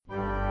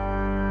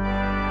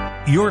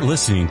You're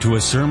listening to a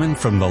sermon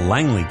from the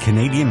Langley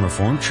Canadian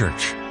Reformed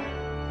Church.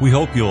 We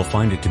hope you'll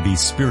find it to be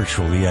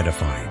spiritually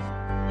edifying.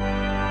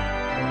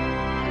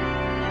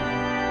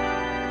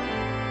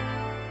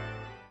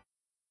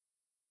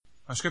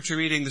 Our scripture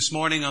reading this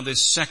morning on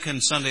this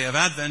second Sunday of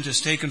Advent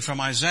is taken from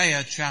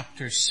Isaiah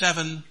chapter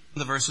 7,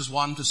 the verses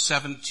 1 to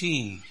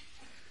 17.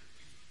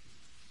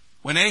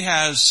 When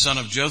Ahaz, son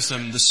of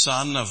Jotham, the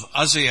son of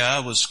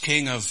Uzziah, was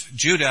king of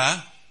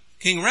Judah,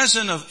 King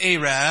Rezin of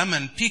Aram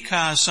and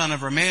Pekah, son of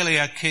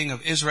Remaliah, king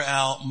of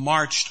Israel,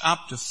 marched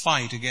up to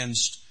fight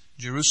against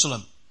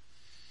Jerusalem.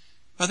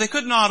 But they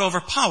could not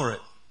overpower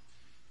it.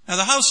 Now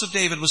the house of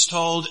David was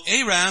told,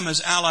 Aram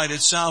has allied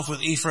itself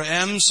with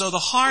Ephraim, so the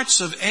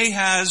hearts of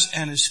Ahaz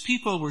and his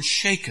people were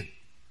shaken,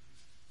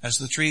 as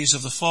the trees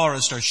of the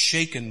forest are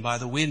shaken by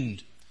the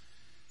wind.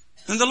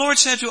 Then the Lord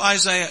said to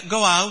Isaiah,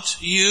 Go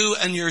out, you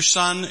and your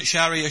son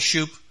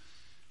Shari-Ashub,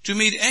 to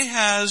meet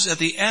Ahaz at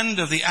the end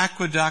of the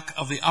aqueduct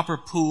of the upper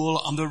pool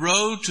on the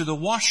road to the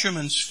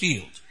washerman's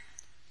field.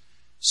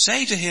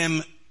 Say to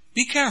him,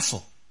 Be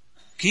careful,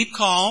 keep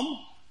calm,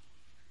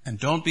 and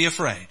don't be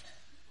afraid.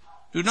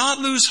 Do not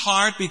lose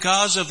heart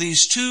because of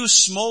these two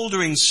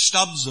smoldering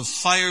stubs of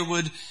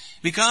firewood,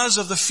 because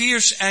of the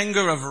fierce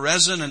anger of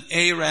Rezin and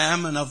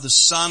Aram and of the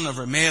son of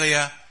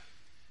Remaliah.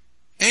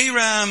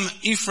 Aram,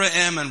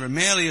 Ephraim, and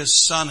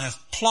Remaliah's son have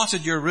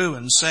plotted your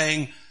ruin,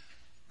 saying,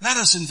 Let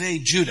us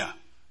invade Judah.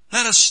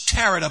 Let us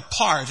tear it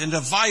apart and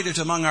divide it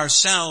among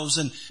ourselves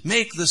and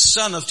make the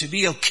son of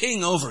Tabeel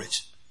king over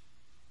it.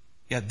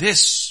 Yet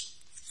this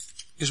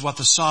is what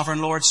the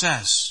sovereign Lord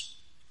says.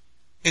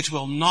 It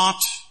will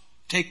not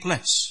take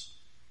place.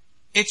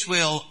 It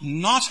will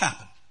not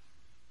happen.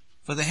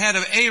 For the head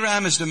of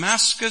Aram is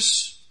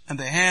Damascus, and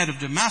the head of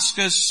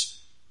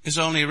Damascus is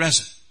only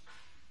Rezin.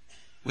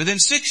 Within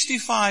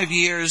 65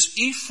 years,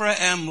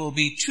 Ephraim will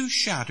be too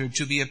shattered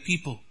to be a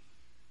people.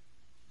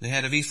 The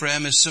head of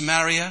Ephraim is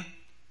Samaria,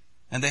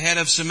 and the head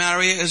of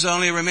Samaria is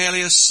only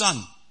Remaliah's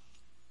son.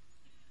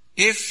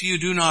 If you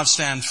do not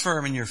stand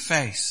firm in your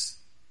faith,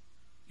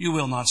 you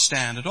will not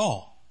stand at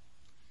all.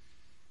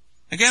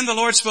 Again the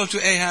Lord spoke to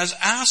Ahaz,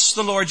 Ask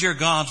the Lord your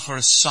God for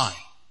a sign,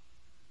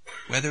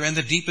 whether in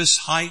the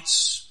deepest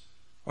heights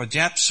or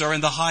depths or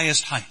in the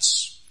highest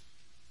heights.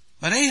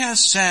 But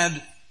Ahaz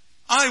said,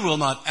 I will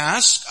not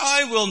ask,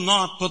 I will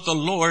not put the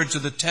Lord to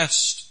the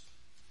test.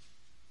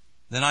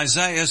 Then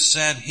Isaiah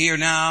said, Hear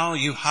now,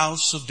 you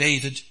house of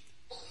David.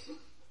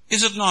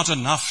 Is it not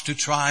enough to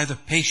try the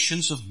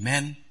patience of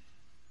men?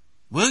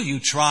 Will you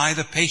try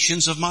the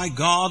patience of my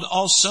God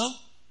also?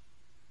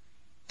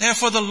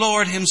 Therefore the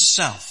Lord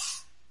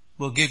himself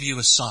will give you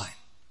a sign.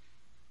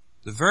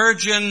 The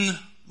virgin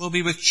will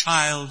be with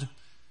child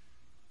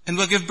and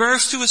will give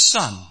birth to a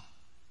son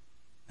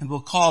and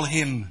will call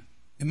him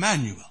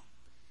Emmanuel.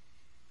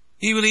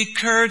 He will eat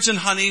curds and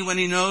honey when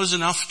he knows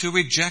enough to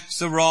reject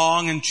the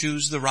wrong and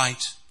choose the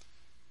right.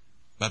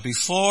 But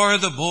before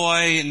the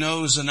boy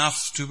knows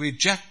enough to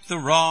reject the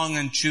wrong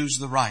and choose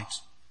the right,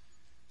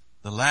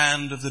 the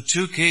land of the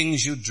two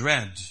kings you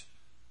dread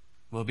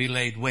will be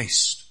laid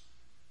waste.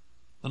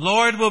 The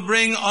Lord will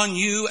bring on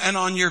you and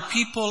on your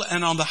people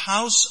and on the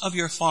house of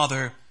your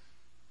father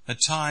a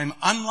time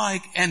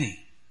unlike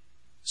any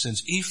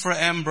since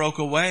Ephraim broke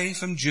away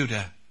from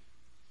Judah.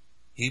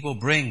 He will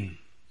bring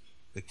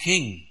the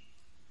king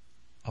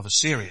of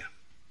Assyria.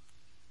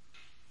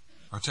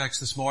 Our text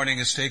this morning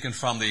is taken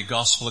from the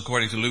Gospel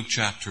according to Luke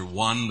chapter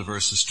 1, the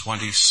verses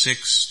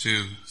 26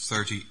 to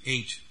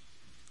 38.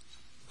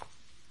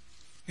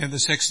 In the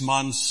 6th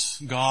month,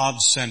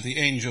 God sent the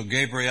angel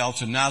Gabriel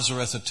to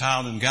Nazareth, a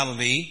town in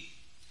Galilee,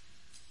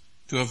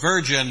 to a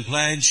virgin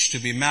pledged to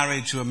be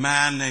married to a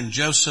man named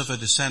Joseph, a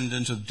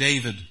descendant of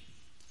David.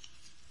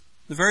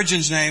 The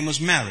virgin's name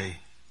was Mary.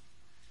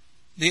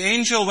 The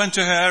angel went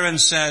to her and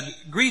said,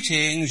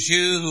 Greetings,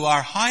 you who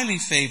are highly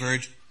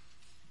favored.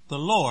 The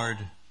Lord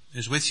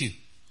is with you.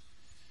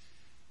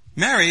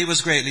 Mary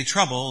was greatly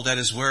troubled at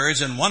his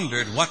words and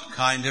wondered what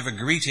kind of a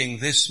greeting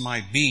this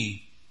might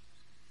be.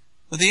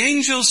 But the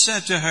angel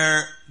said to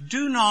her,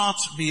 Do not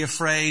be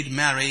afraid,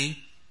 Mary.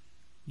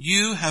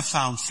 You have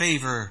found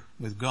favor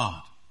with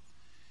God.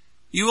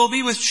 You will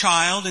be with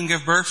child and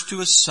give birth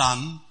to a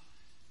son,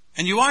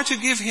 and you are to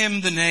give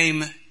him the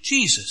name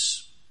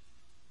Jesus.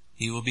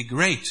 He will be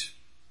great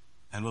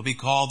and will be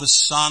called the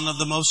Son of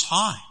the Most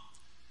High.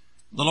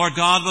 The Lord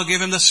God will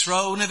give him the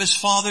throne of his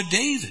father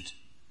David,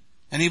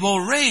 and he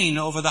will reign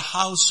over the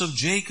house of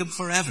Jacob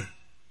forever.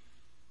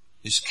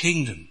 His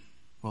kingdom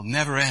will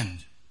never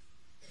end.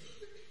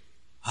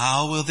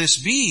 How will this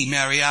be,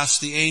 Mary asked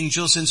the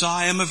angel, since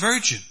I am a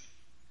virgin?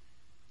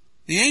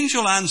 The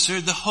angel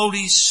answered, The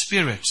Holy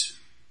Spirit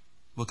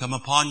will come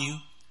upon you,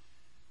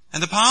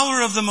 and the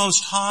power of the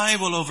Most High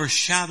will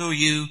overshadow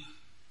you.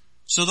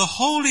 So the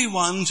Holy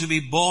One to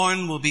be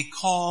born will be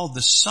called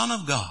the Son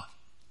of God.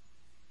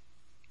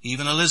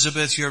 Even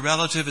Elizabeth, your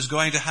relative, is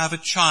going to have a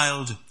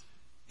child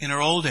in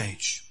her old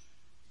age.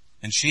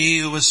 And she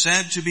who was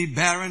said to be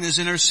barren is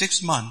in her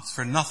 6th month,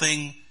 for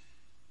nothing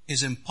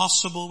is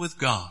impossible with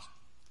God.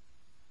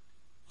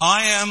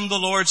 I am the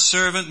Lord's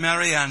servant,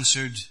 Mary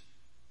answered.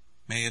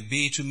 May it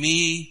be to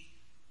me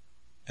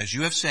as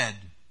you have said.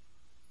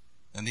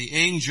 And the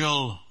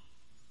angel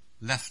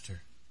left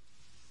her.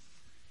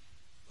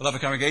 Beloved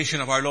congregation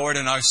of our Lord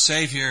and our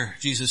Savior,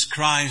 Jesus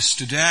Christ,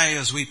 today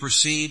as we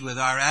proceed with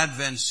our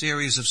Advent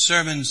series of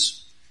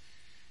sermons,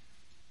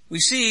 we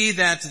see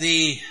that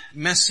the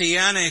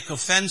Messianic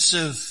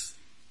offensive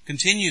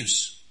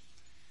continues.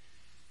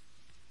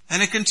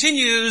 And it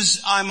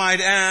continues, I might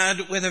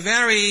add, with a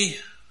very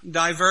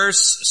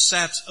diverse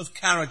set of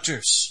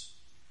characters.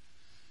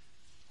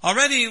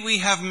 Already we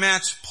have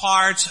met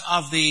part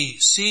of the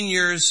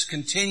seniors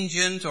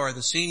contingent or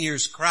the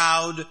seniors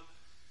crowd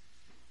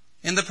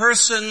in the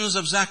persons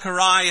of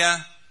Zechariah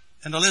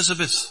and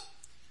Elizabeth.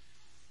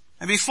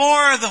 And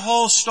before the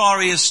whole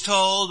story is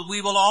told,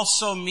 we will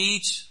also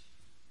meet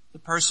the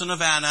person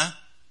of Anna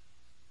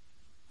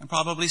and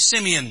probably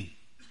Simeon,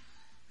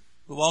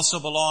 who also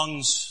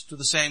belongs to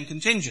the same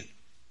contingent.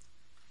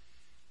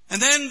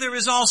 And then there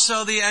is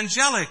also the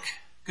angelic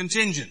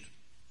contingent.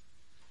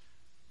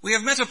 We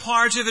have met a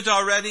part of it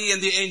already in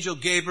the angel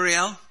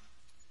Gabriel,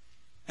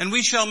 and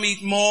we shall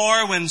meet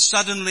more when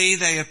suddenly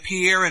they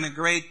appear in a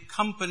great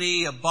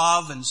company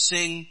above and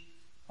sing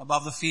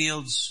above the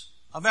fields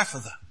of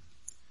Ephrathah.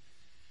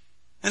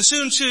 And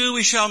soon too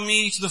we shall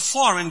meet the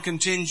foreign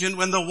contingent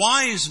when the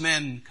wise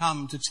men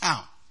come to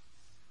town.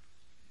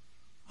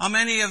 How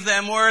many of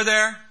them were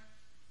there?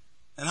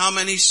 And how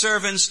many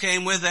servants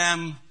came with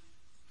them?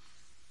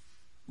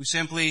 We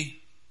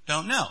simply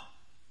don't know.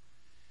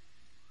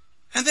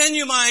 And then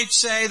you might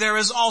say there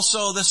is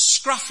also the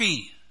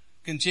scruffy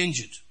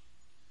contingent.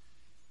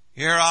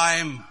 Here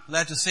I'm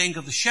led to think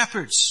of the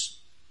shepherds.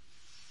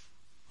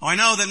 I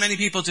know that many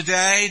people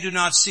today do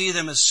not see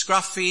them as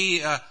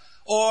scruffy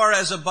or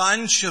as a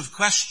bunch of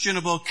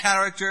questionable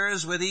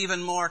characters with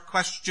even more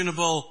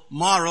questionable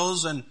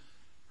morals and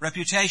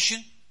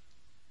reputation.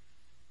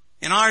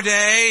 In our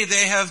day,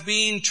 they have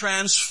been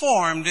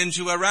transformed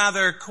into a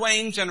rather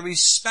quaint and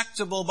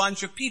respectable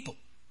bunch of people.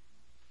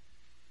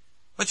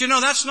 But you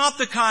know, that's not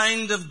the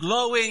kind of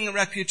glowing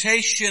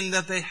reputation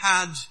that they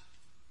had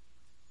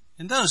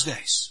in those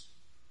days.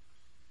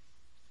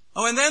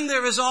 Oh, and then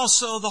there is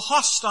also the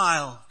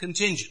hostile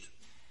contingent.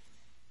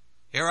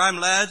 Here I'm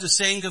led to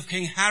think of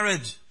King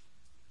Herod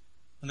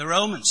and the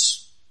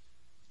Romans.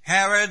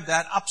 Herod,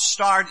 that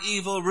upstart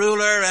evil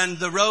ruler, and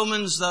the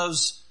Romans,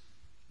 those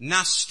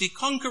nasty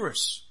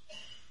conquerors.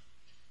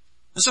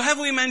 And so have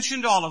we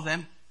mentioned all of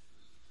them?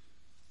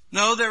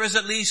 No, there is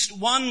at least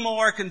one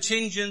more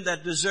contingent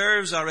that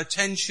deserves our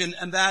attention,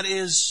 and that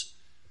is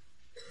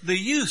the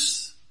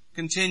youth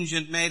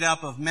contingent made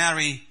up of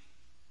Mary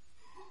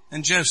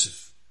and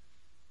Joseph.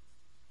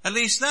 At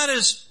least that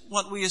is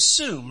what we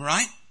assume,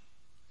 right?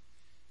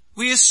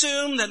 We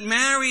assume that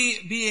Mary,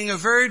 being a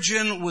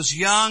virgin, was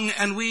young,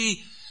 and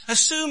we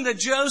assume that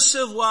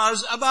Joseph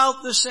was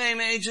about the same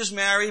age as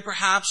Mary,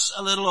 perhaps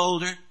a little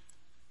older.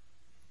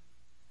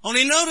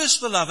 Only notice,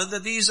 beloved,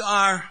 that these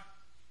are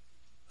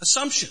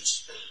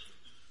assumptions.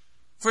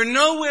 For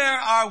nowhere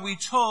are we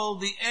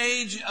told the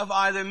age of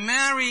either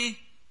Mary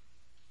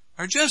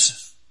or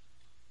Joseph.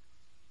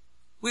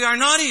 We are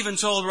not even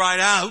told right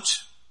out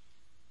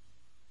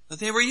that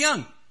they were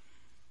young.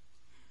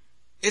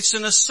 It's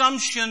an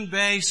assumption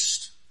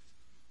based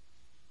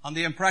on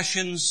the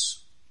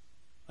impressions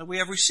that we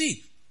have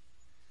received.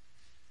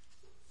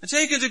 And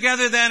taken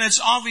together then,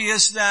 it's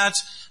obvious that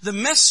the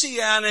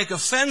messianic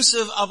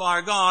offensive of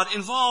our God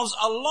involves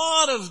a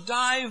lot of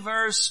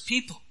diverse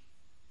people.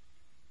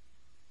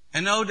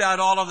 And no doubt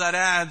all of that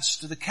adds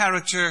to the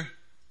character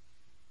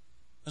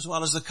as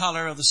well as the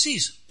color of the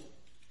season.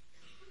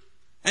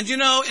 And you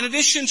know, in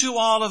addition to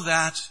all of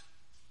that,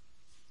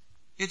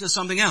 it does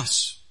something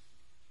else.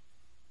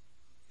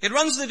 It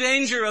runs the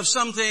danger of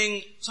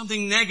something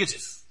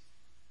negative.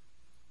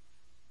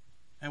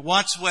 And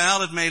what?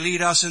 Well, it may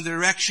lead us in the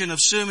direction of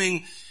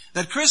assuming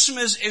that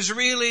Christmas is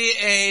really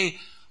a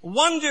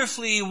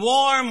wonderfully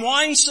warm,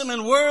 winsome,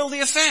 and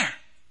worldly affair.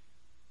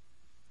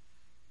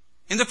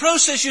 In the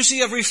process, you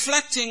see, of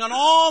reflecting on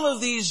all of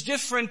these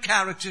different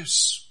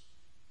characters,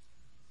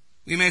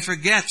 we may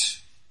forget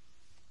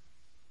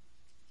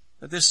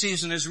that this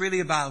season is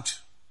really about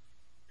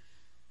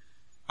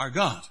our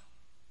God.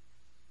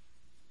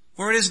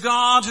 For it is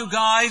God who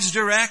guides,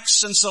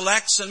 directs, and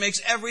selects and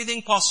makes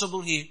everything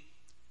possible here.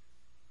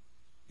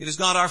 It is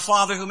God our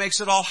Father who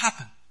makes it all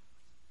happen.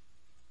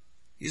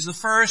 He is the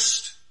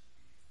first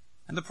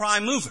and the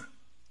prime mover.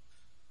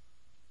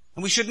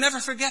 And we should never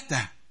forget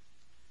that.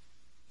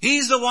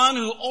 He's the one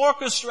who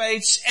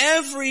orchestrates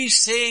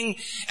everything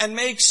and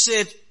makes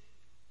it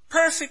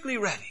perfectly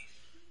ready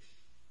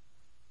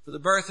for the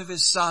birth of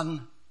His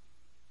Son,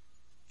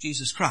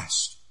 Jesus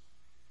Christ.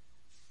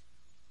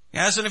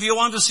 Yes, and if you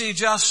want to see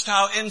just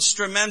how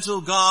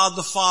instrumental God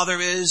the Father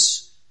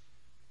is,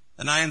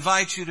 then I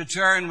invite you to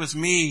turn with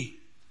me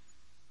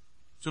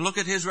to look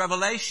at His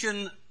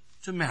revelation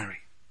to Mary.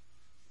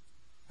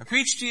 I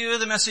preached to you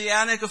the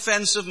Messianic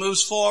offensive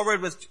moves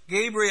forward with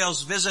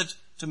Gabriel's visit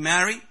to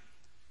Mary.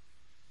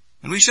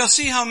 And we shall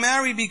see how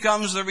Mary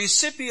becomes the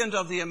recipient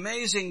of the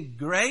amazing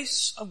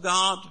grace of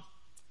God,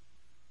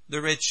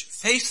 the rich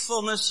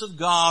faithfulness of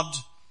God,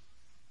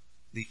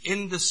 the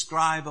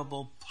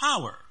indescribable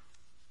power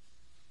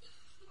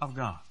of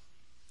God.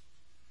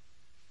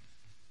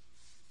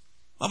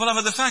 Well,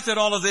 beloved, the fact that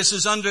all of this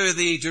is under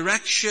the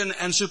direction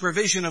and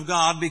supervision of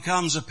God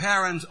becomes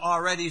apparent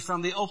already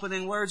from the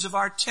opening words of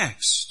our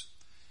text.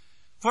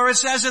 For it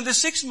says, in the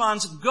 6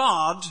 months,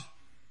 God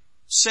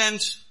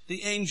sent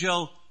the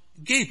angel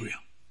Gabriel.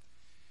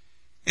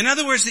 In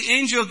other words, the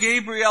angel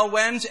Gabriel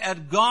went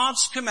at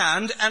God's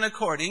command and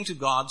according to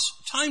God's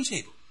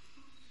timetable.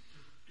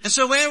 And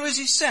so where was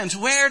he sent?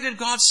 Where did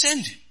God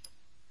send him?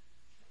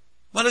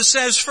 Well, it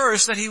says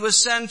first that he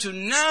was sent to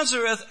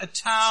Nazareth, a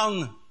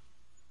town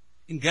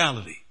in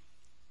Galilee.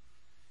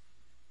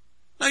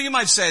 Now you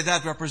might say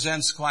that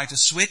represents quite a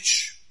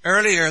switch.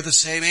 Earlier, the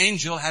same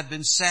angel had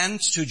been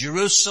sent to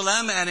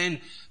Jerusalem, and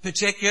in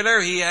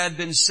particular, he had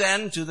been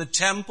sent to the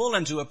temple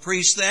and to a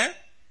priest there.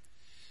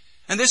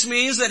 And this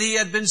means that he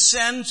had been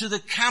sent to the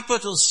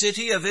capital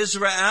city of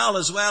Israel,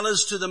 as well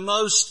as to the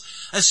most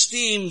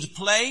esteemed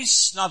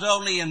place, not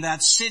only in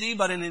that city,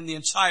 but in the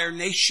entire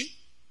nation.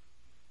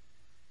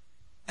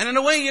 And in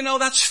a way,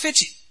 that's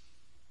fitting.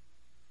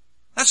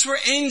 That's where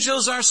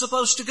angels are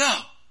supposed to go.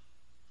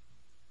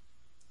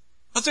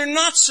 But they're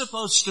not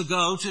supposed to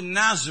go to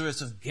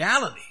Nazareth of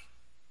Galilee.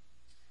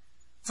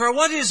 For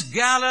what is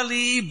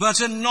Galilee but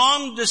a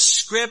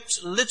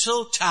nondescript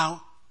little town?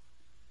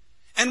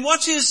 And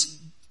what is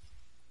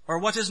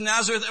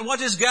Nazareth, and what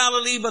is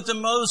Galilee but the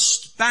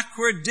most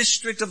backward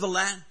district of the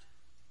land?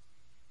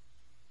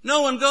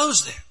 No one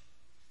goes there.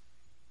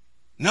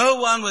 No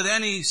one with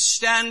any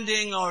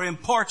standing or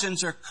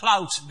importance or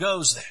clout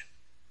goes there.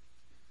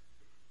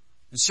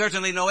 And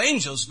certainly no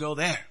angels go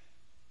there.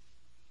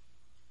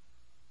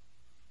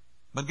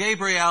 But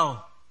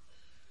Gabriel,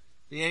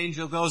 the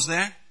angel, goes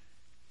there.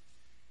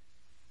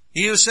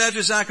 He who said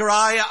to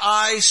Zechariah,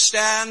 I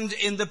stand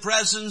in the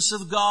presence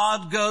of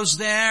God, goes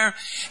there.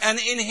 And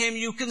in him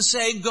you can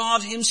say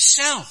God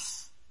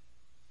himself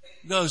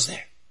goes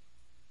there.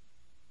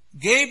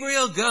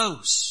 Gabriel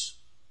goes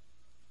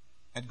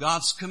at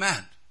God's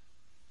command.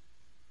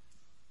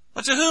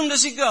 But to whom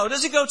does he go?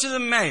 Does he go to the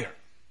mayor?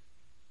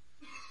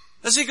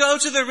 Does he go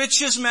to the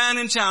richest man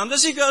in town?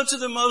 Does he go to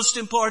the most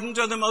important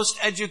or the most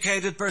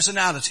educated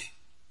personality?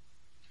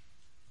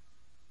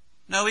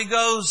 No, he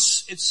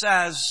goes, it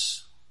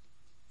says,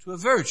 to a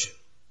virgin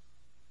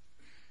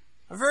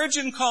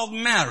called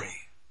Mary.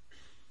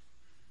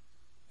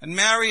 And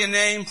Mary, a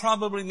name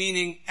probably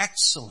meaning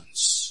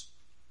excellence.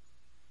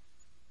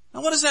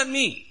 Now what does that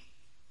mean?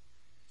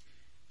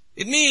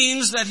 It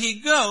means that he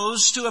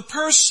goes to a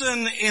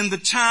person in the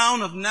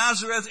town of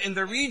Nazareth, in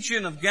the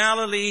region of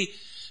Galilee,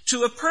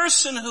 to a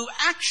person who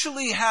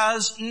actually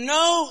has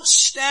no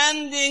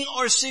standing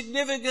or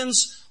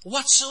significance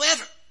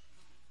whatsoever.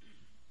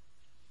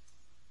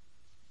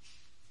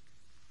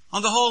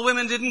 On the whole,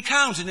 women didn't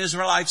count in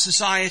Israelite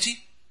society.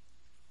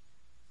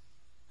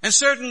 And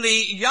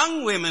certainly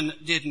young women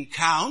didn't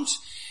count.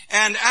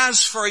 And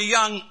as for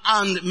young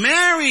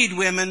unmarried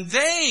women,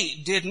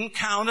 they didn't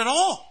count at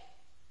all.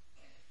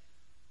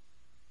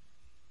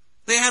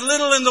 They had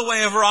little in the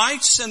way of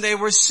rights, and they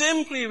were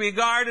simply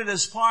regarded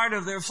as part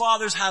of their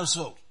father's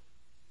household.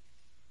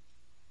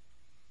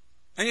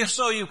 And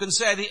so you can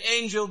say the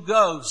angel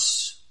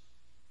goes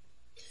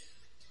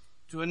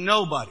to a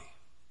nobody.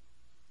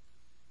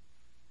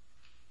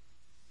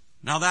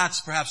 Now that's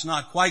perhaps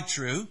not quite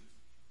true.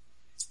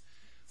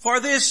 For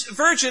this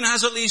virgin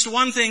has at least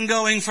one thing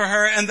going for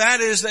her, and that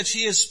is that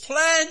she is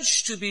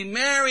pledged to be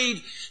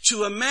married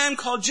to a man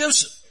called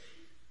Joseph.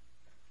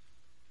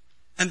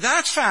 And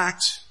that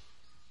fact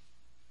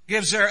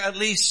gives her at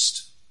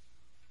least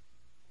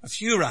a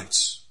few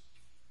rights.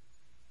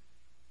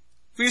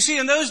 For you see,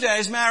 in those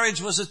days, marriage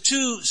was a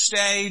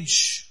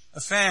two-stage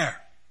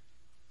affair.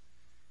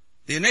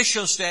 The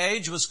initial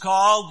stage was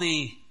called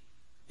the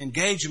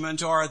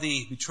engagement or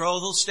the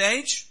betrothal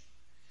stage.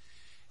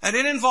 And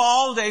it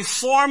involved a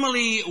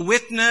formally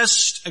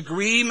witnessed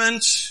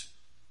agreement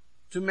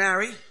to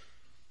marry,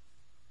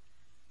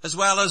 as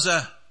well as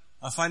a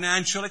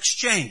financial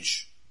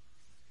exchange.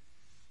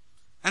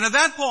 And at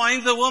that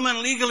point, the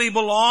woman legally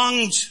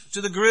belonged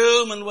to the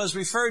groom and was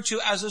referred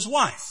to as his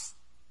wife.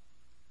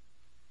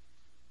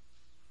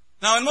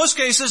 Now, in most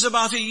cases,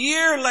 about a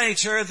year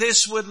later,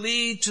 this would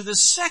lead to the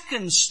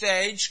second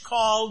stage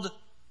called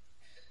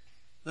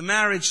the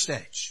marriage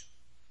stage.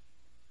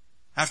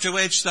 After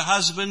which the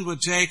husband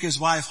would take his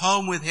wife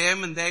home with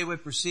him and they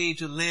would proceed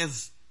to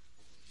live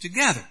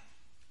together.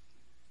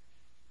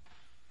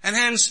 And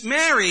hence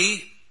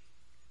Mary,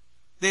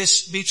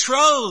 this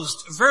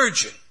betrothed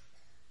virgin,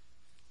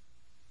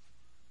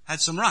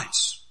 had some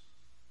rights.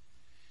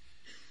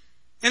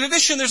 In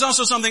addition, there's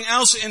also something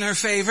else in her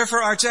favor,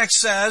 for our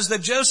text says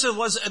that Joseph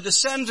was a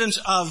descendant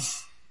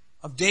of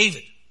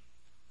David.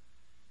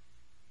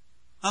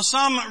 Now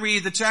some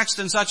read the text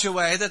in such a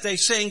way that they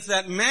think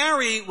that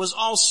Mary was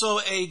also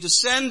a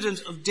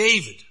descendant of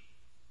David.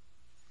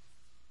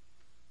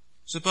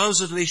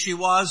 Supposedly she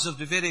was of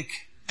Davidic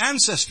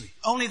ancestry.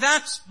 Only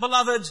that,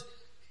 beloved,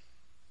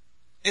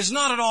 is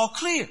not at all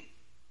clear.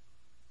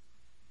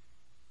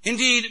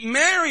 Indeed,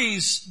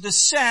 Mary's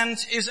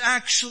descent is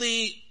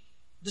actually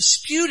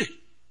disputed.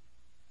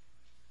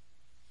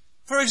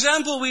 For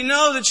example, we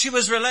know that she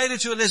was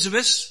related to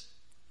Elizabeth,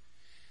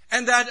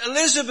 and that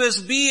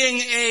Elizabeth, being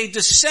a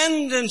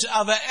descendant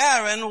of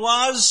Aaron,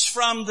 was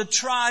from the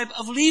tribe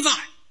of Levi.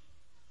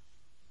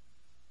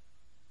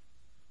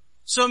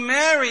 So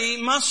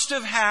Mary must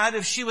have had,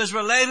 if she was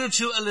related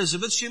to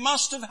Elizabeth, she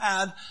must have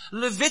had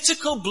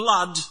Levitical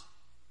blood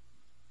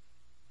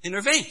in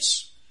her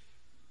veins.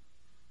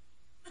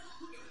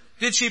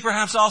 Did she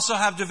perhaps also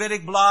have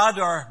Davidic blood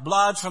or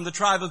blood from the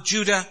tribe of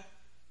Judah?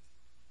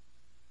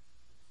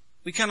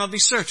 We cannot be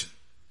certain.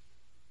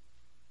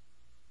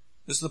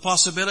 There's the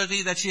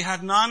possibility that she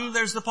had none.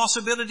 There's the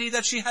possibility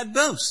that she had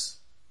both.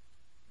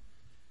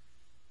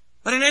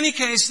 But in any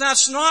case,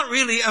 that's not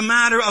really a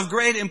matter of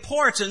great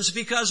importance,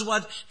 because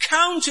what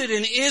counted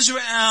in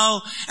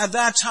Israel at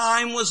that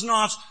time was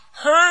not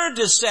her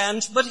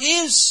descent, but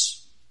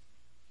his.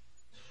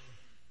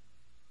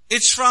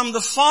 It's from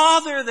the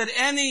Father that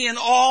any and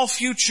all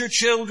future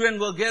children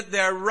will get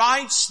their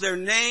rights, their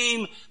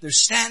name, their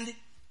standing.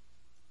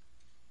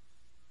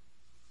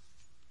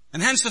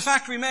 And hence the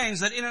fact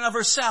remains that in and of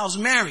herself,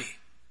 Mary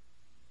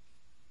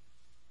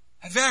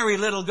had very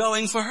little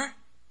going for her.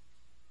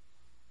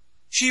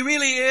 She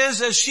really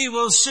is, as she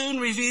will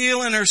soon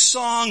reveal in her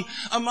song,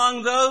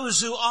 among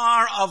those who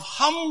are of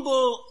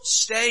humble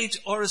state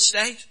or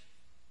estate.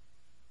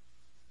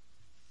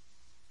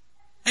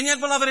 And yet,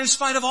 beloved, in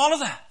spite of all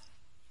of that,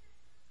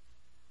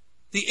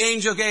 the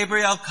angel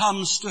Gabriel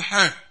comes to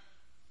her.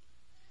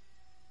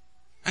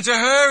 And to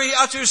her he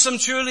utters some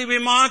truly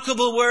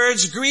remarkable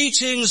words.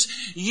 Greetings,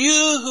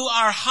 you who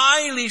are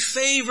highly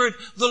favored,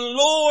 the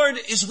Lord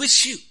is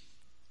with you.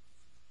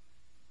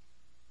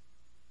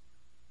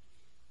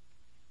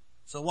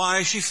 So why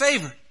is she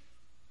favored?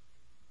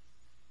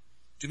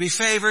 To be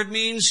favored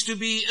means to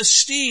be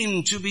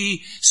esteemed, to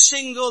be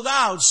singled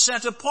out,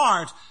 set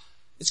apart.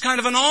 It's kind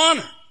of an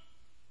honor,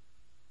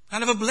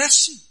 kind of a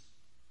blessing.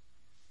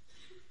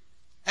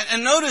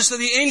 And notice that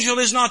the angel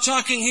is not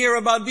talking here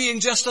about being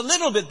just a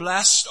little bit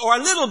blessed or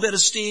a little bit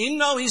esteemed.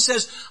 No, he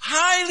says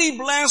highly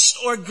blessed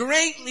or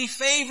greatly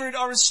favored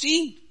or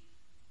esteemed.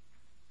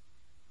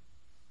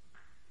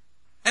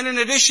 And in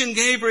addition,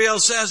 Gabriel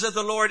says that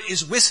the Lord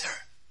is with her.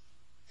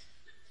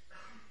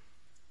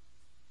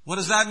 What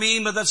does that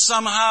mean? But that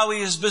somehow he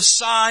is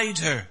beside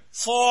her,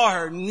 for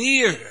her,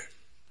 near her.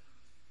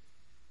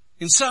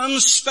 In some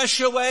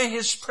special way,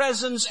 his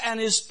presence and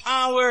his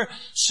power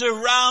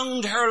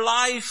surround her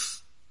life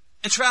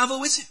and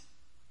travel with him.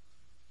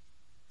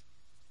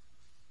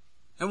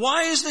 And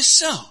why is this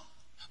so?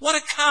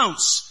 What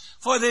accounts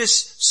for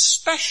this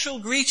special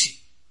greeting?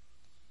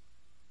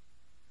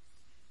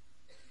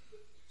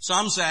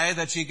 Some say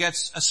that she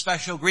gets a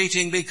special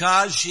greeting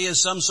because she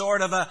is some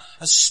sort of a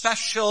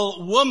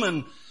special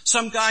woman,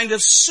 some kind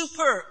of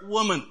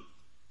superwoman.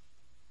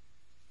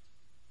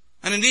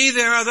 And indeed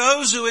there are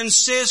those who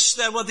insist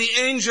that what the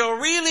angel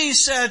really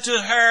said to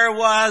her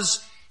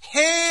was,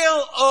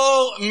 "Hail,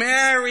 O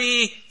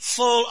Mary,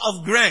 full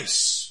of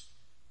grace."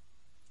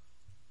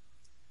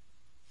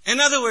 In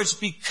other words,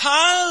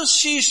 because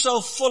she's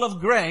so full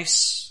of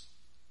grace,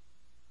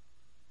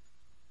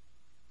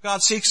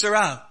 God seeks her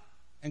out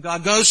and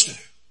God goes to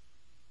her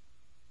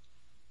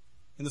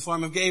in the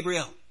form of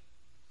Gabriel.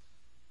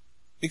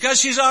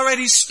 Because she's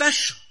already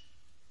special,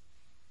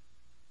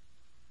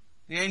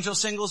 the angel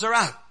singles her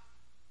out.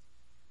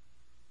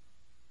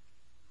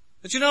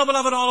 But you know,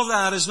 beloved, all of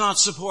that is not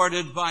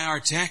supported by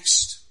our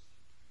text,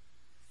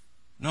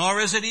 nor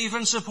is it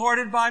even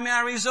supported by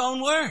Mary's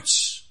own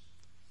words.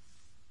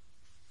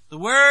 The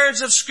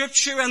words of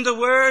Scripture and the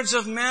words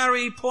of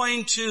Mary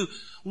point to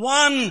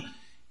one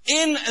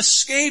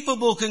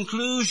inescapable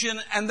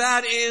conclusion, and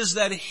that is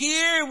that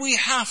here we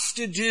have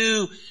to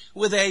do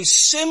with a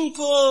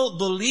simple,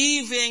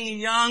 believing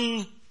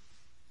young,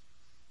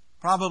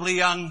 probably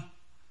young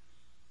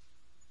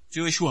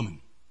Jewish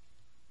woman.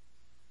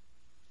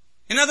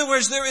 In other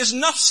words, there is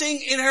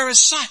nothing in her as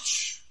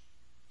such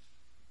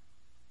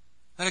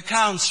that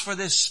accounts for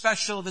this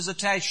special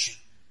visitation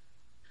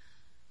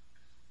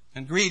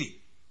and greeting.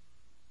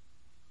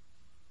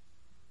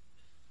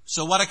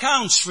 So what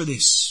accounts for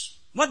this?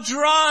 What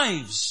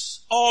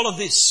drives all of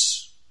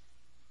this?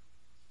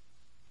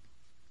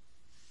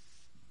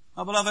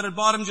 Oh, beloved, at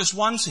bottom, just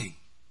one thing.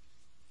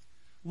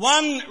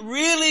 One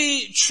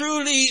really,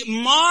 truly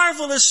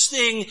marvelous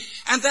thing,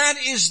 and that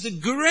is the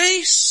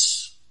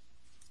grace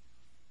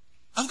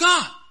of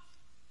God.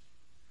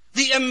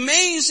 The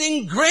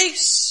amazing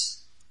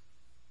grace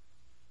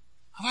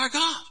of our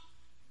God.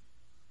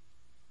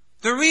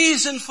 The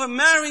reason for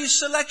Mary's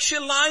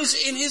selection lies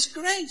in his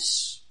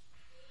grace.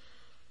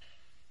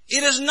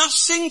 It has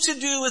nothing to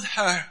do with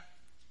her,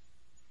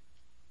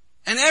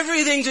 and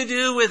everything to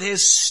do with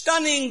his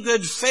stunning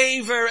good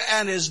favor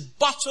and his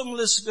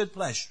bottomless good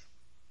pleasure.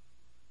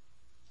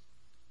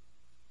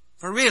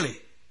 For really,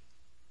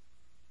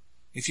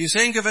 If you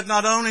think of it,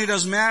 not only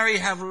does Mary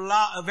have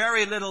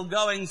very little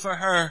going for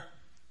her,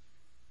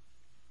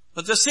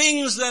 but the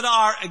things that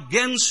are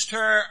against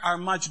her are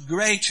much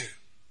greater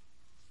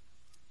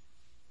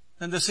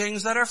than the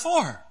things that are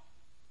for her.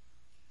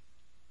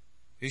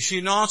 Is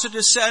she not a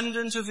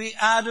descendant of the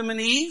Adam and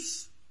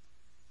Eve?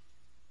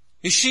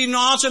 Is she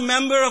not a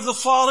member of the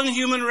fallen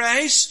human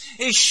race?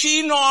 Is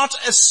she not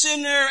a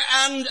sinner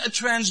and a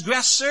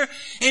transgressor?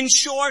 In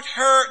short,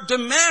 her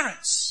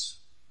demerits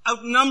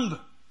outnumber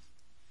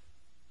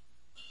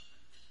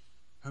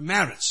her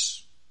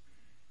merits.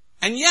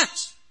 And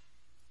yet,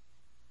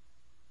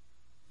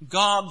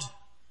 God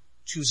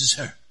chooses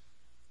her.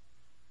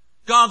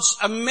 God's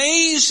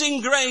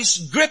amazing grace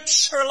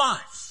grips her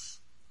life.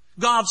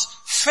 God's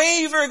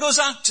favor goes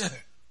out to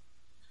her.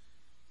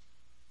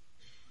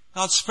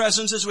 God's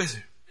presence is with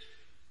her.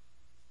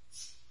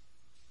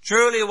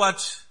 Truly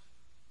what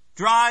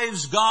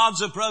drives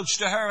God's approach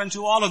to her and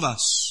to all of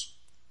us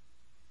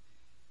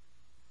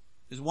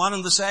is one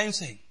and the same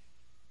thing.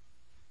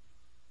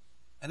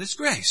 And it's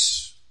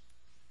grace.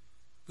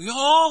 We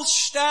all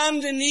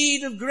stand in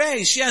need of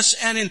grace. Yes,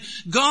 and in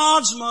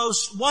God's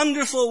most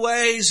wonderful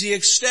ways, He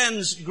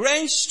extends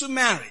grace to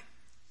Mary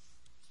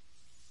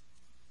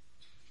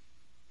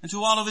and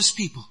to all of His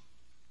people.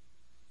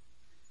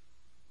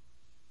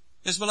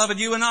 Yes, beloved,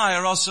 you and I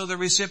are also the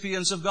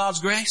recipients of God's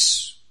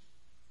grace.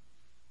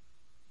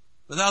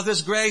 Without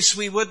this grace,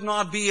 we would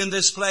not be in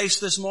this place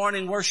this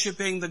morning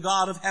worshiping the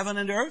God of heaven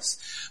and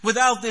earth.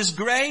 Without this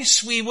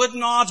grace, we would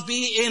not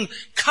be in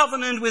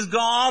covenant with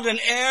God and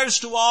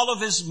heirs to all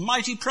of His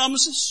mighty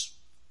promises.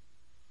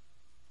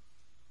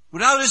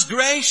 Without His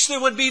grace, there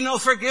would be no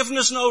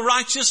forgiveness, no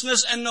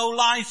righteousness, and no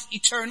life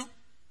eternal.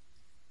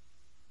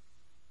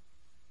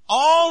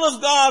 All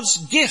of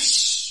God's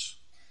gifts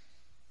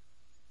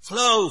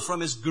flow from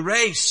His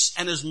grace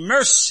and His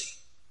mercy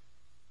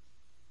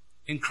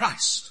in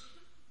Christ,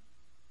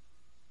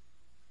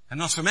 and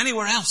not from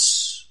anywhere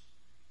else.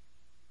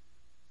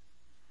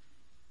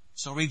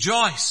 So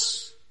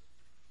rejoice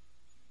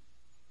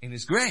in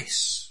His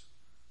grace.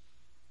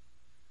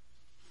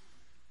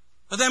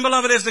 But then,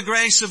 beloved, if the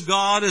grace of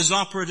God is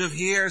operative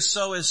here,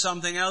 so is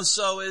something else.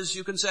 So is,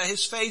 you can say,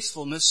 His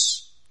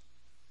faithfulness.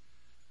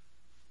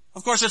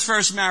 Of course, at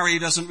first, Mary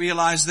doesn't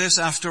realize this.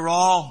 After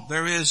all,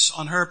 there is,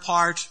 on her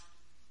part,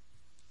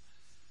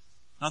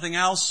 nothing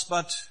else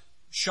but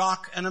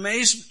shock and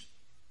amazement.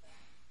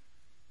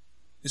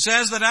 It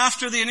says that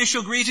after the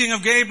initial greeting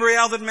of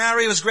Gabriel, that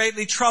Mary was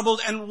greatly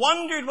troubled and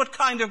wondered what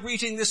kind of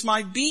greeting this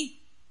might be.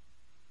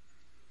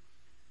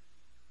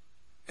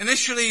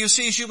 Initially, you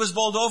see, she was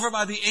bowled over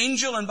by the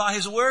angel and by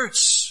his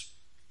words.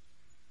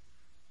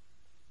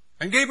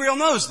 And Gabriel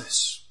knows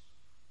this.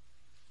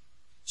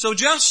 So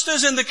just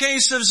as in the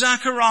case of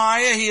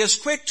Zechariah, he is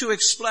quick to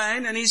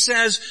explain, and he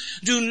says,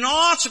 "Do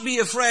not be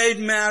afraid,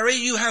 Mary,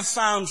 you have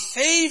found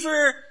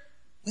favor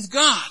with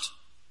God.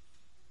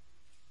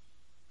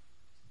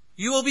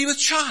 You will be with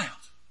child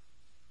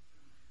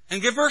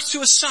and give birth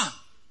to a son,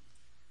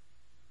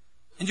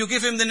 and you'll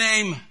give him the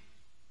name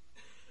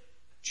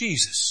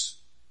Jesus.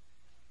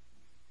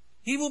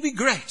 He will be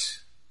great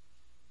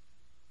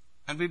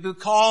and will be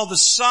called the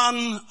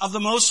Son of the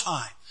Most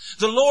High.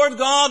 The Lord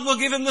God will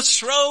give him the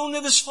throne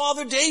of his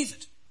father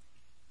David,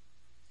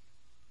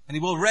 and he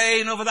will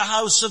reign over the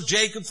house of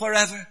Jacob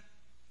forever.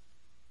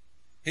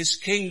 His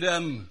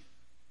kingdom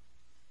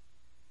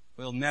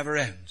will never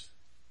end."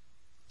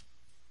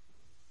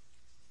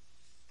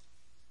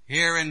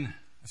 Here in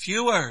a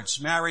few words,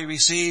 Mary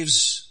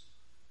receives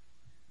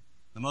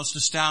the most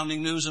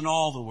astounding news in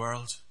all the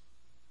world.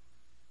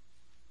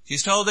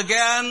 She's told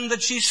again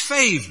that she's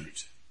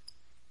favored.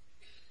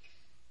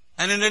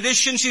 And in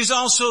addition, she's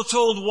also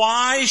told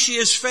why she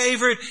is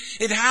favored.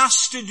 It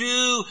has to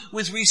do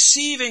with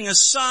receiving a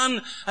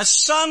son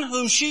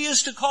whom she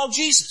is to call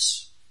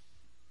Jesus.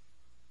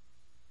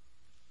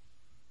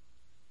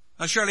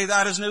 Now surely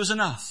that is news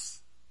enough.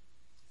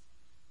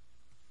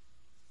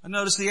 And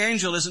notice the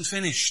angel isn't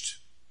finished.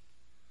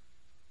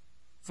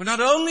 For not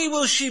only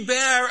will she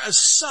bear a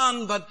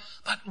son, but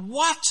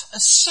what a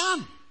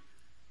son!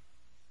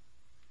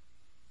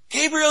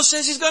 Gabriel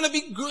says he's going to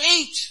be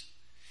great.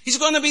 He's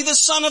going to be the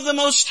Son of the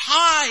Most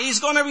High. He's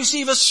going to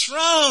receive a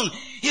throne.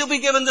 He'll be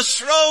given the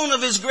throne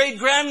of his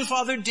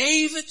great-grandfather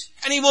David,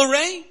 and he will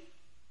reign.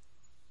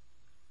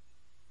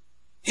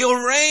 He'll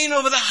reign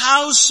over the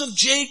house of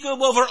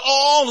Jacob, over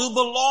all who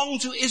belong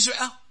to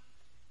Israel.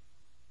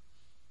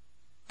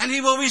 And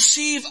he will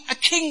receive a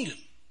kingdom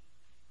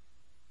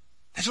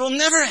that will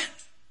never end.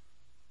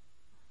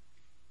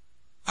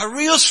 A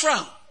real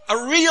throne,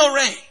 a real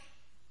reign,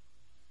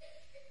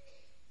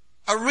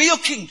 a real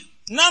kingdom.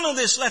 None of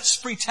this let's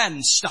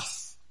pretend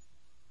stuff.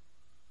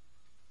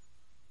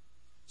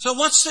 So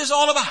what's this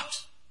all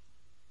about?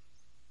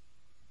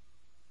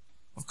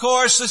 Of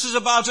course, this is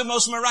about a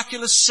most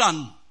miraculous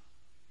son.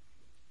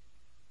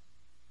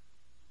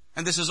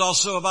 And this is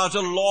also about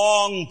a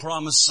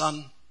long-promised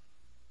son.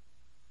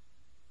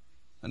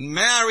 And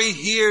Mary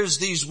hears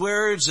these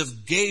words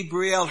of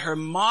Gabriel. Her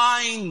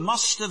mind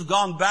must have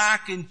gone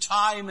back in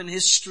time and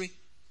history.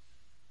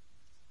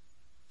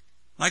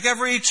 Like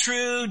every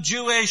true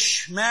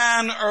Jewish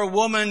man or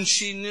woman,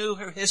 she knew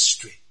her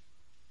history.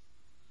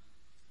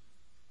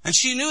 And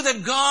she knew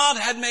that God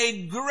had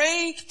made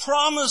great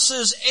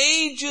promises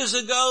ages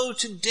ago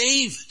to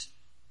David.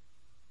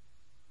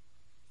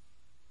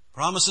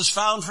 Promises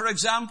found, for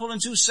example, in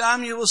 2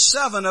 Samuel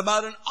 7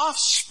 about an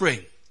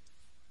offspring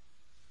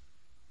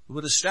who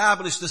would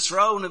establish the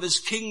throne of his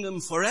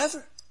kingdom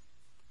forever.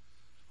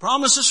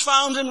 Promises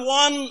found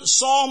in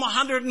Psalm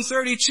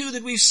 132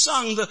 that we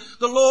sung.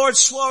 The Lord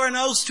swore an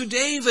oath to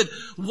David,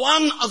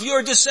 one of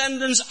your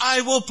descendants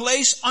I will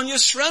place on your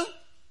throne.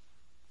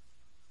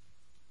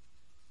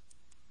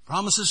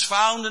 Promises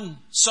found in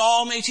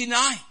Psalm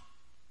 89.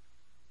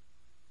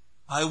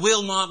 I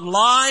will not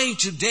lie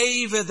to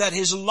David that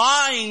his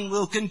line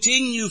will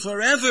continue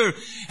forever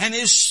and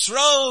his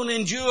throne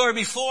endure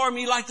before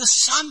me like the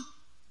sun.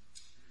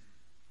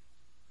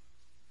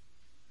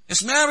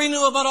 Yes, Mary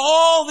knew about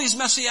all these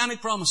messianic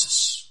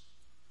promises.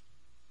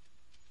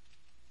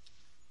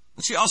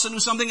 But she also knew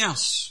something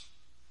else.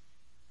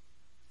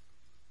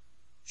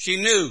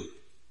 She knew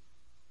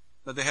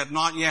that they had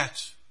not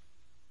yet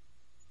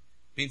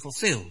been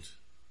fulfilled.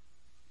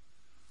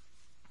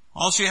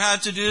 All she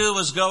had to do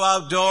was go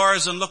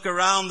outdoors and look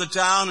around the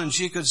town, and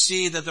she could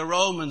see that the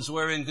Romans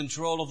were in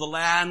control of the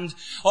land.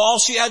 All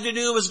she had to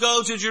do was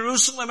go to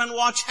Jerusalem and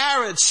watch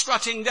Herod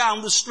strutting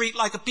down the street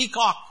like a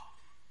peacock.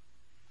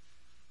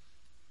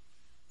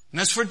 And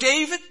as for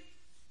David,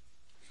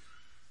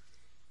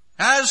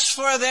 as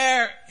for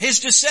his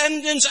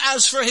descendants,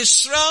 as for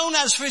his throne,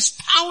 as for his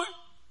power,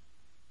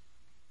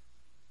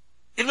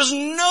 it was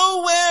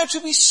nowhere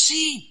to be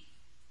seen.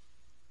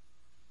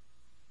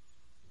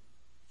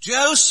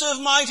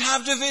 Joseph might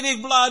have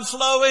Davidic blood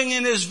flowing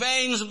in his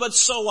veins, but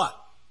so what?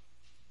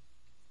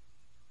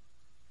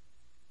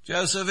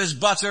 Joseph is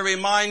but a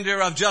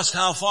reminder of just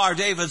how far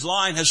David's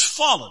line has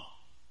fallen.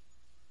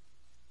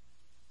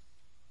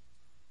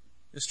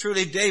 It's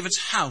truly David's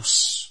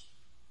house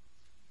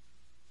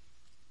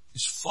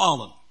is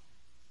fallen.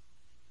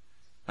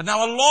 But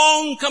now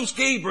along comes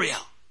Gabriel,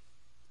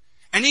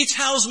 and he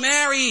tells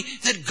Mary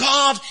that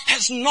God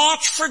has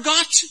not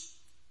forgotten.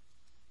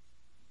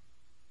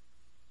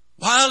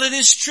 While it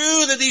is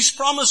true that these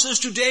promises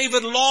to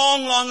David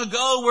long, long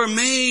ago were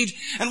made,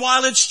 and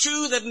while it's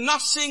true that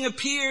nothing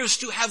appears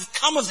to have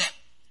come of them,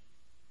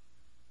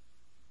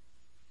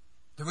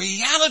 the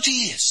reality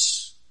is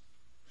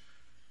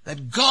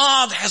that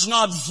God has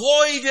not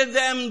voided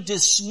them,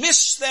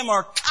 dismissed them,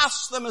 or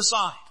cast them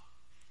aside.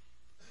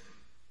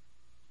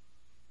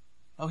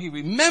 Oh, he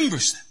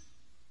remembers them.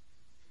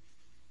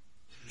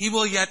 He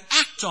will yet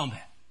act on them.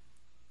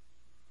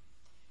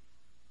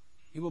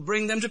 He will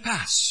bring them to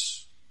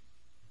pass.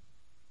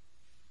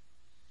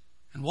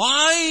 And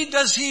why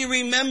does he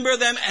remember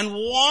them, and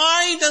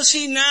why does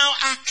he now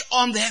act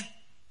on them?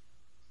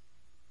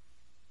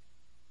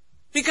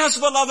 Because,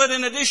 beloved,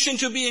 in addition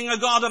to being a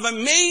God of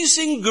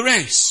amazing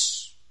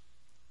grace,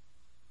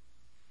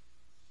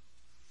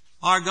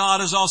 our God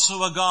is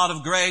also a God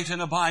of great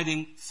and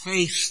abiding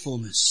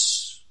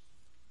faithfulness.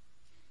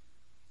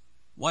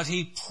 What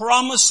he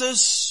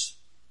promises,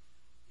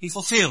 he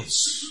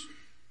fulfills.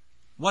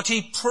 What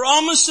he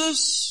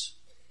promises,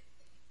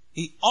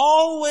 he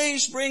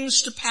always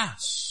brings to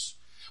pass.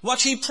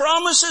 What he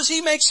promises,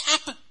 he makes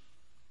happen.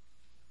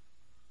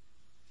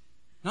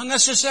 Not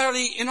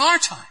necessarily in our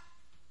time,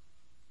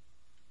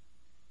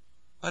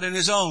 but in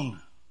his own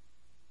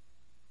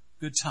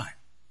good time.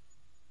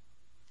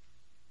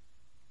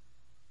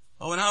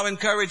 Oh, and how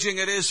encouraging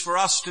it is for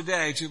us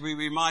today to be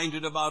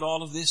reminded about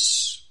all of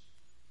this.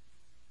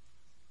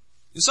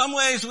 In some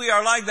ways we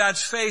are like that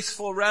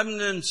faithful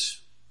remnant,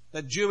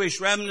 that Jewish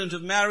remnant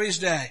of Mary's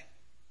day,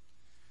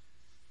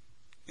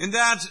 in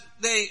that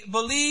they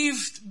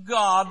believed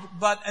God,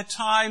 but at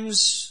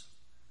times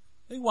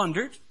they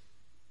wondered,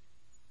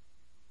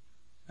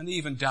 and they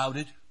even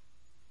doubted.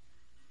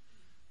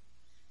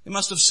 They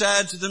must have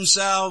said to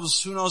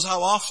themselves, who knows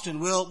how often,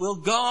 will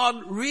God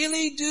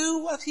really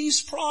do what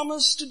he's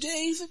promised to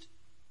David?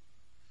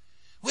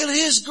 Will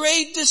his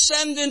great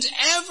descendant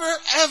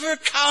ever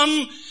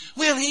come?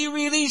 Will he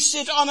really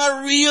sit on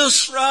a real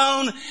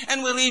throne?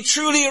 And will he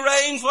truly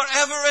reign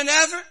forever and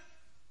ever?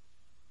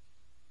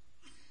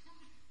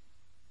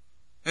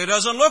 It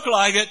doesn't look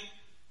like it.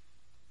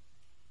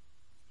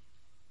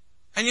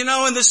 And you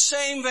know, in the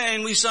same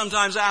vein, we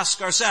sometimes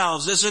ask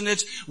ourselves, isn't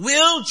it,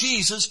 will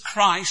Jesus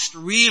Christ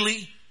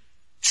really,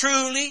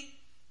 truly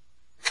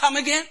come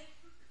again?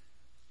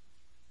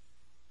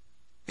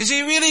 Is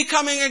he really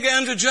coming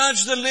again to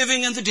judge the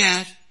living and the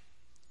dead?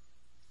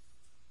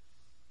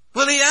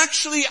 Will he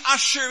actually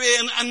usher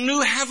in a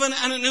new heaven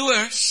and a new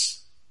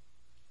earth?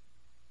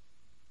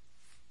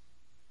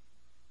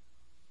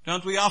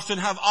 Don't we often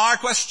have our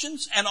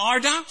questions and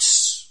our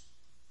doubts?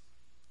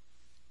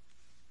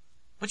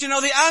 But you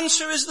know, the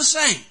answer is the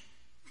same.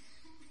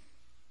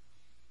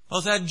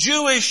 Both that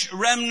Jewish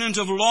remnant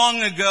of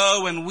long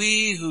ago and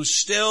we who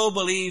still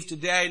believe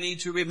today need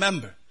to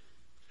remember.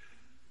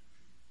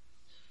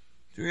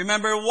 To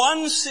remember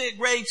one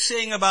great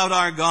thing about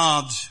our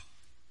God.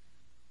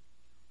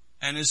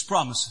 and His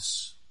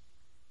promises.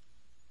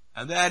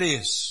 And that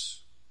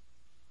is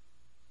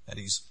that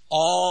He's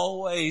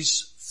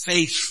always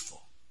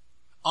faithful.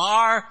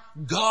 Our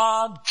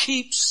God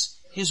keeps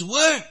His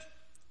word.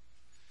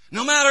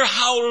 No matter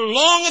how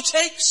long it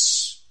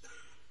takes,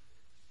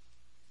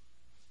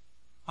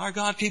 our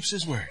God keeps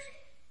His word.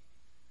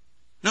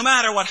 No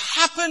matter what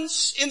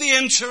happens in the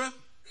interim,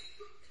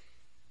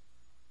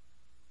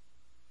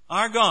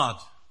 our God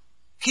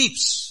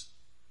keeps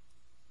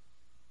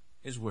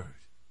His word.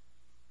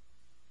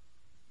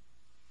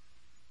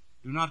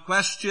 Do not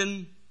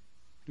question,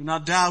 do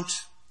not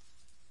doubt.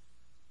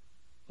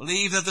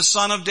 Believe that the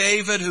Son of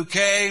David who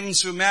came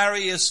through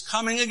Mary is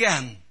coming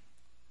again,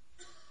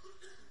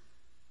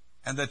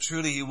 and that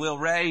truly He will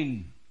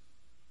reign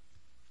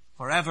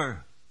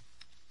forever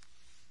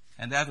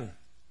and ever.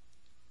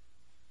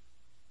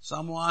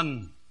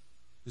 Someone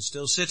is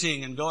still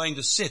sitting and going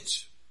to sit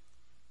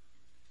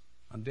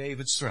on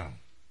David's throne.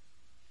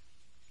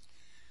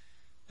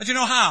 But you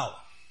know how?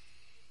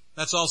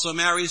 That's also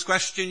Mary's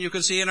question you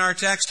can see in our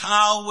text.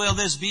 How will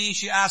this be?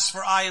 She asks,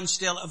 for I am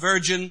still a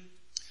virgin.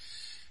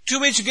 To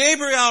which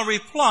Gabriel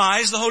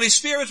replies, the Holy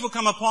Spirit will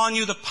come upon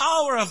you, the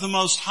power of the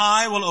Most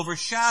High will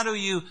overshadow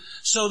you,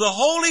 so the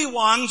Holy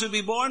One to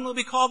be born will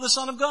be called the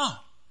Son of God.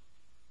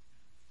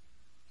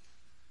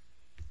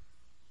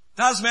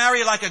 Does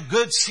Mary, like a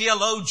good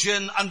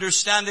theologian,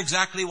 understand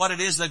exactly what it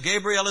is that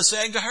Gabriel is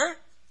saying to her?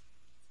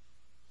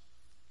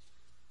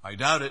 I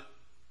doubt it.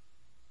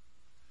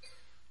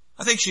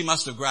 I think she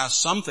must have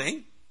grasped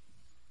something.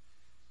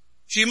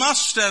 She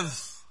must have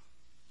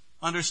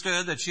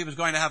understood that she was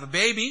going to have a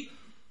baby.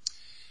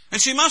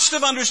 And she must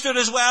have understood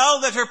as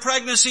well that her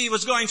pregnancy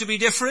was going to be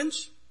different.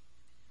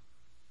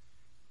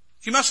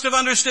 She must have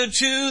understood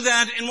too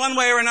that in one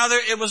way or another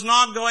it was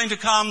not going to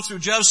come through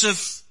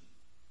Joseph,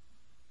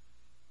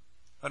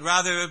 but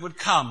rather it would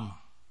come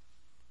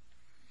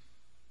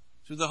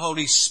through the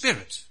Holy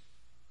Spirit.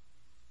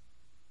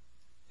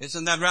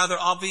 Isn't that rather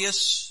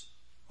obvious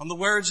from the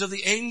words of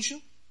the angel?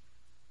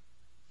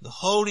 The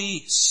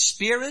Holy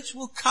Spirit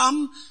will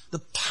come, the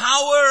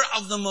power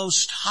of the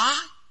Most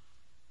High.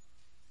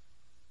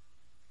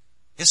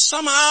 Is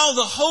somehow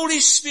the Holy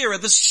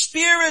Spirit, the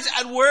Spirit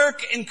at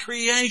work in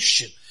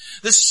creation,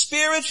 the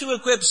Spirit who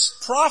equips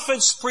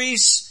prophets,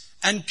 priests,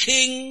 and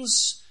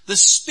kings, the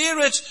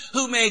Spirit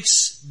who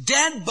makes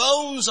dead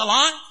bones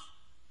alive.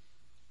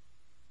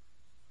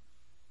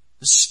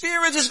 The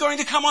Spirit is going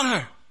to come on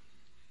her.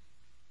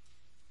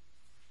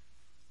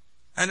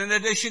 And in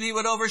addition, He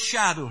would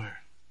overshadow her.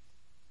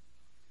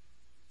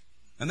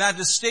 And that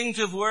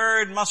distinctive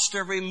word must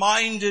have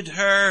reminded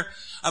her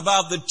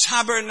about the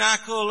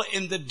tabernacle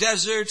in the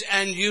desert,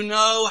 and you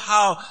know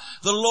how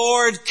the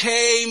Lord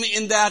came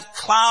in that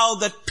cloud,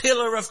 that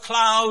pillar of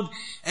cloud,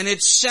 and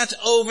it set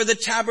over the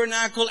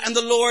tabernacle, and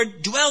the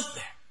Lord dwelt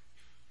there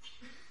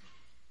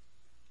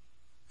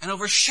and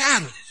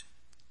overshadowed it.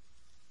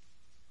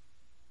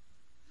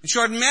 In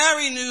short,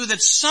 Mary knew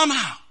that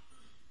somehow,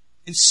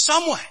 in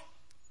some way,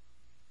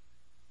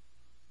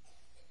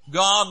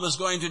 God was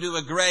going to do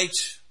a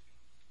great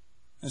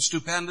and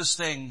stupendous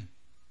thing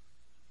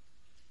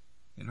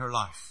in her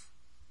life.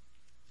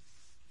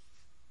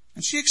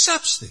 And she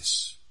accepts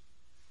this.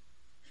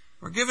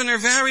 For given her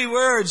very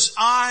words,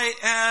 I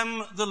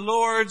am the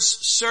Lord's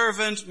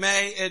servant,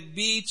 may it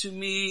be to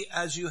me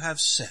as you have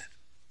said.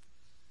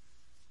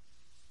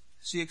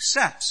 She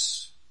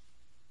accepts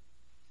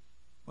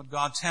what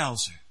God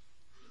tells her.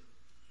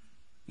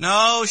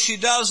 No, she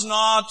does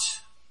not,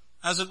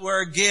 as it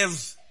were,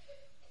 give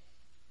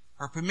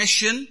her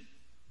permission,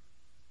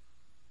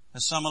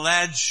 as some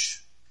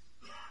allege.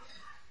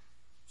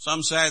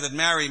 Some say that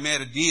Mary made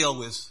a deal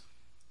with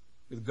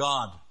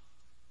God.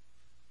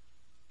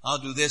 I'll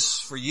do this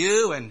for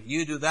you, and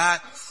you do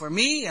that for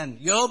me, and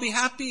you'll be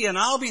happy, and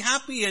I'll be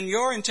happy, and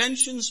your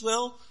intentions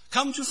will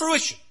come to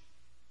fruition.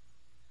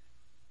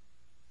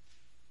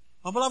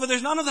 Well, beloved,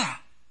 there's none of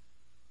that.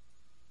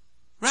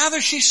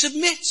 Rather, she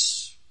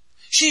submits.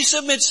 She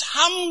submits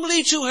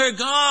humbly to her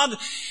God,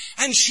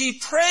 and she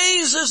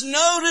praises,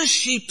 notice,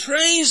 she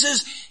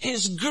praises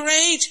His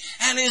great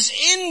and His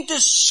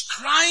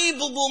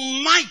indescribable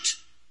might.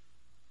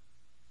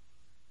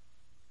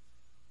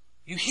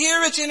 You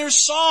hear it in her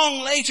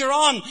song later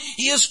on.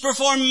 He has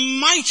performed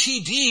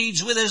mighty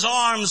deeds with His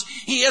arms.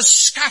 He has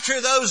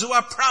scattered those who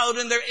are proud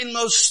in their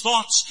inmost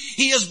thoughts.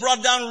 He has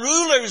brought down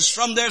rulers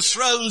from their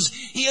thrones.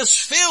 He has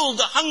filled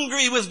the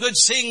hungry with good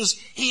things.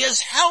 He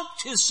has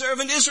helped His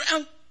servant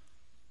Israel.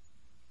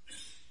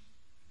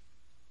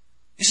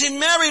 You see,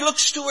 Mary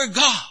looks to her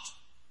God,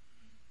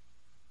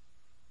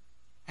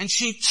 and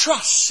she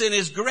trusts in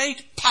His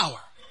great power.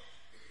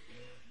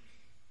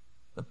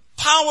 The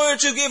power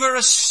to give her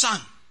a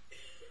son.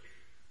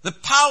 The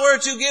power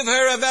to give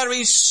her a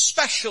very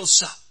special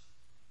son.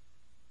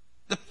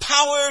 The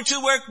power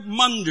to work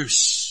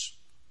wonders.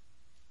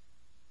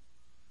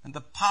 And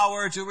the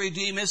power to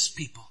redeem His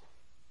people.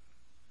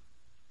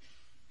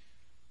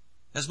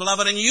 As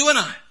beloved, and you and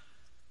I,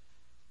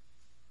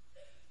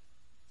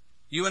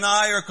 You and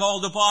I are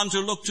called upon to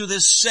look to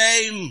this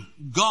same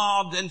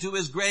God and to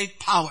His great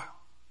power.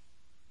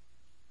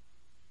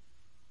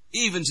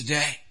 Even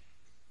today,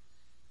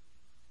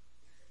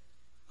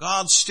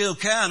 God still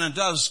can and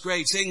does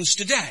great things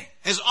today.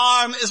 His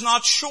arm is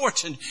not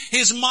shortened.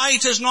 His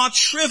might is not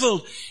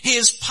shriveled.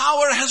 His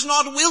power has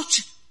not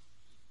wilted.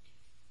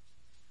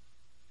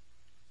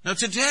 Now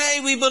today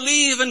we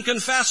believe and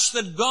confess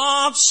that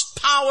God's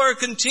power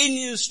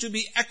continues to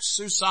be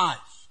exercised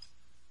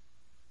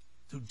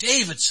through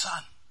David's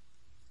Son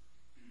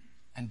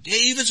and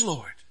David's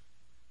Lord.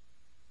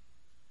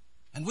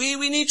 And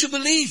we need to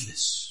believe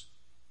this,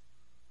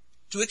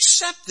 to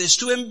accept this,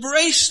 to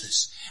embrace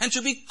this, and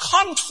to be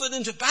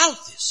confident about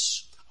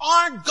this.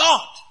 Our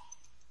God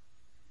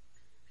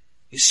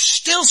is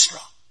still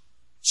strong,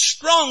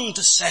 strong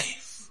to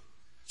save,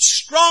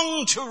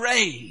 strong to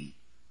reign,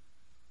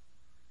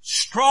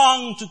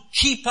 strong to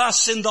keep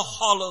us in the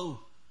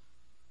hollow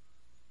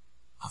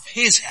of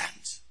His hand.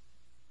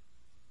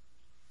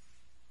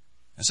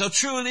 And so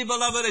truly,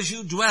 beloved, as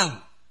you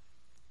dwell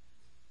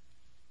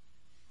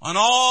on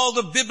all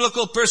the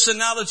biblical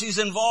personalities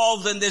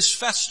involved in this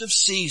festive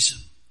season,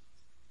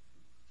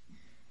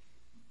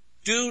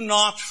 do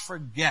not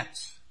forget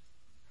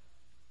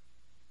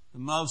the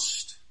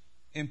most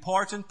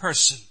important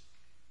person.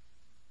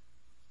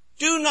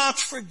 Do not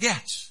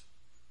forget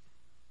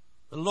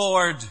the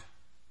Lord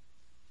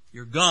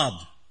your God,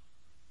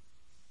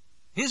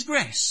 His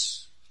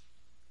grace,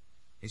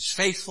 His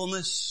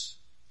faithfulness,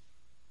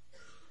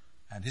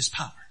 and His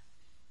power.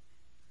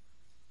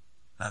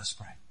 Let us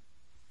pray.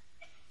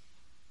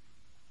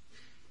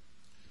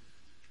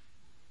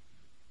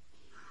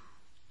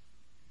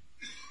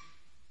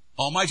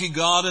 Almighty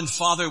God and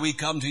Father, we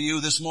come to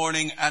you this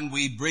morning and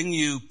we bring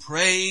you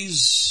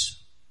praise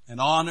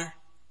and honor.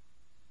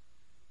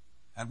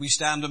 And we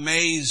stand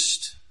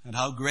amazed at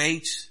how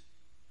great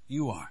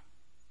you are.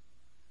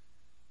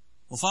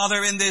 Well,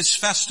 Father, in this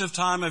festive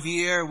time of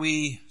year,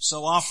 we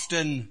so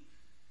often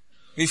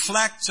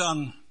reflect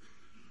on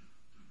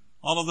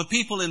all of the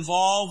people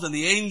involved and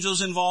the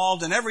angels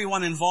involved and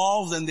everyone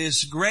involved in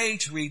this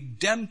great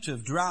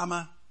redemptive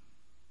drama.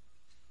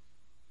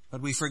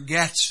 But we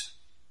forget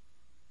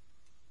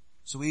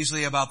so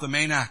easily about the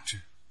main actor.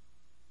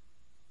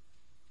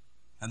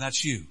 And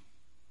that's you.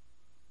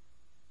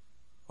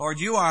 Lord,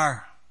 you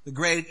are the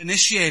great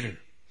initiator.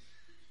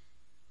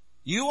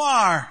 You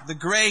are the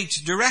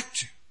great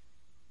director.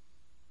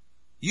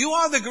 You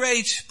are the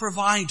great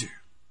provider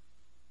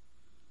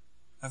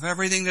of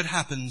everything that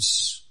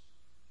happens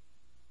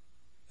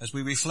as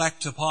we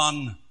reflect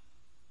upon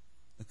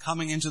the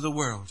coming into the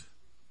world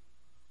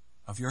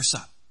of your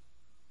Son.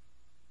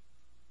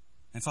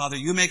 And Father,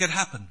 you make it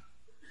happen.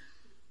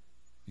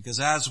 Because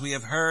as we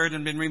have heard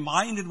and been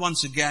reminded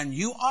once again,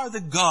 you are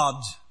the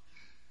God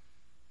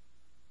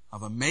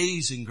of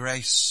amazing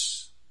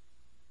grace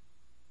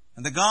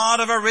and the God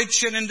of a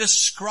rich and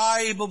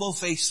indescribable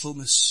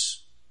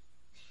faithfulness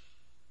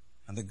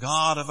and the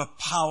God of a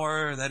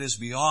power that is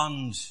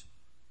beyond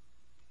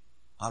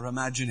our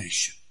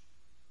imagination.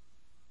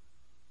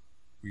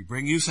 We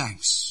bring you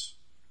thanks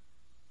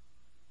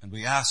and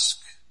we ask,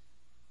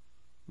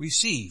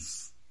 receive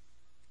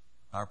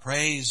our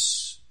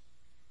praise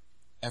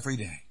every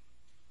day.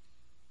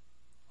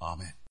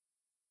 Amen.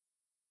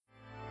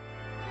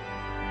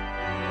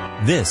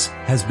 This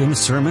has been a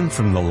sermon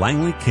from the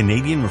Langley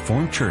Canadian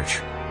Reformed Church.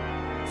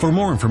 For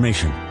more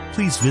information,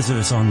 please visit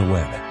us on the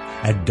web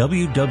at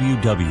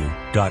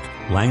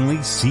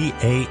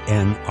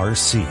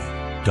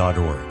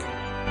www.langleycanrc.org.